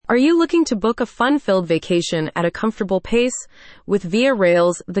Are you looking to book a fun-filled vacation at a comfortable pace? With Via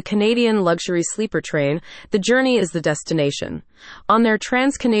Rails, the Canadian luxury sleeper train, the journey is the destination. On their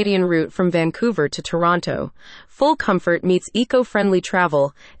trans-Canadian route from Vancouver to Toronto, full comfort meets eco-friendly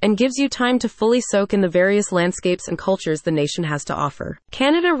travel and gives you time to fully soak in the various landscapes and cultures the nation has to offer.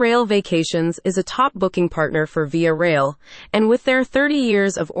 Canada Rail Vacations is a top booking partner for Via Rail, and with their 30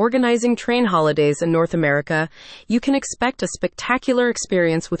 years of organizing train holidays in North America, you can expect a spectacular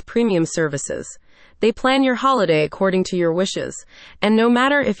experience with premium services. They plan your holiday according to your wishes, and no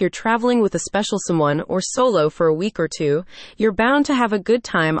matter if you're traveling with a special someone or solo for a week or two, you're bound to have a good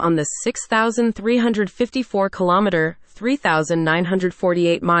time on this 6,354-kilometer,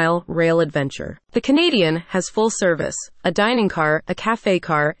 3,948-mile rail adventure. The Canadian has full service, a dining car, a cafe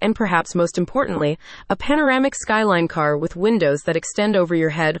car, and perhaps most importantly, a panoramic skyline car with windows that extend over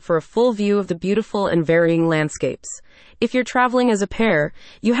your head for a full view of the beautiful and varying landscapes. If you're traveling as a pair,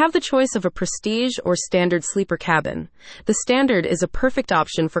 you have the choice of a prestige or standard sleeper cabin. The standard is a perfect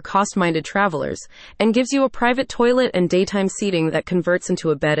option for cost-minded travelers and gives you a private toilet and daytime seating that converts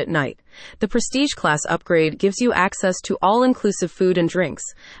into a bed at night. The prestige class upgrade gives you access to all-inclusive food and drinks,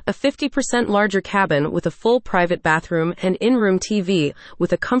 a 50% larger cabin with a full private bathroom and in-room TV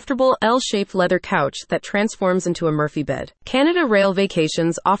with a comfortable L-shaped leather couch that transforms into a Murphy bed. Canada Rail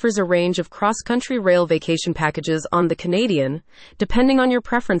Vacations offers a range of cross-country rail vacation packages on the Canadian, depending on your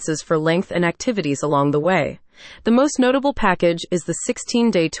preferences for length and activities along the way. The most notable package is the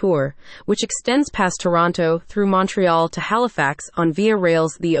 16-day tour, which extends past Toronto through Montreal to Halifax on Via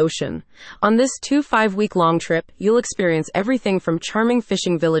Rail's The Ocean. On this 5-week-long trip, you'll experience everything from charming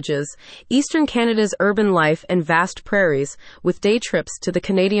fishing villages, eastern Canada's urban life and vast prairies, with day trips to the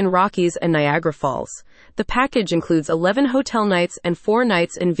Canadian Rockies and Niagara Falls. The package includes 11 hotel nights and 4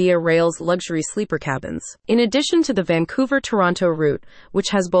 nights in Via Rail's luxury sleeper cabins. In addition to the Vancouver-Toronto route, which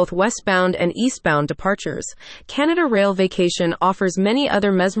has both westbound and eastbound departures, Canada Rail Vacation offers many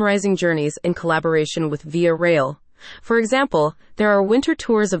other mesmerizing journeys in collaboration with Via Rail. For example, there are winter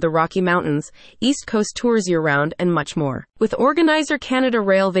tours of the Rocky Mountains, East Coast tours year-round, and much more. With organizer Canada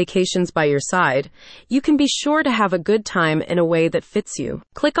Rail Vacations by your side, you can be sure to have a good time in a way that fits you.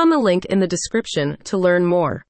 Click on the link in the description to learn more.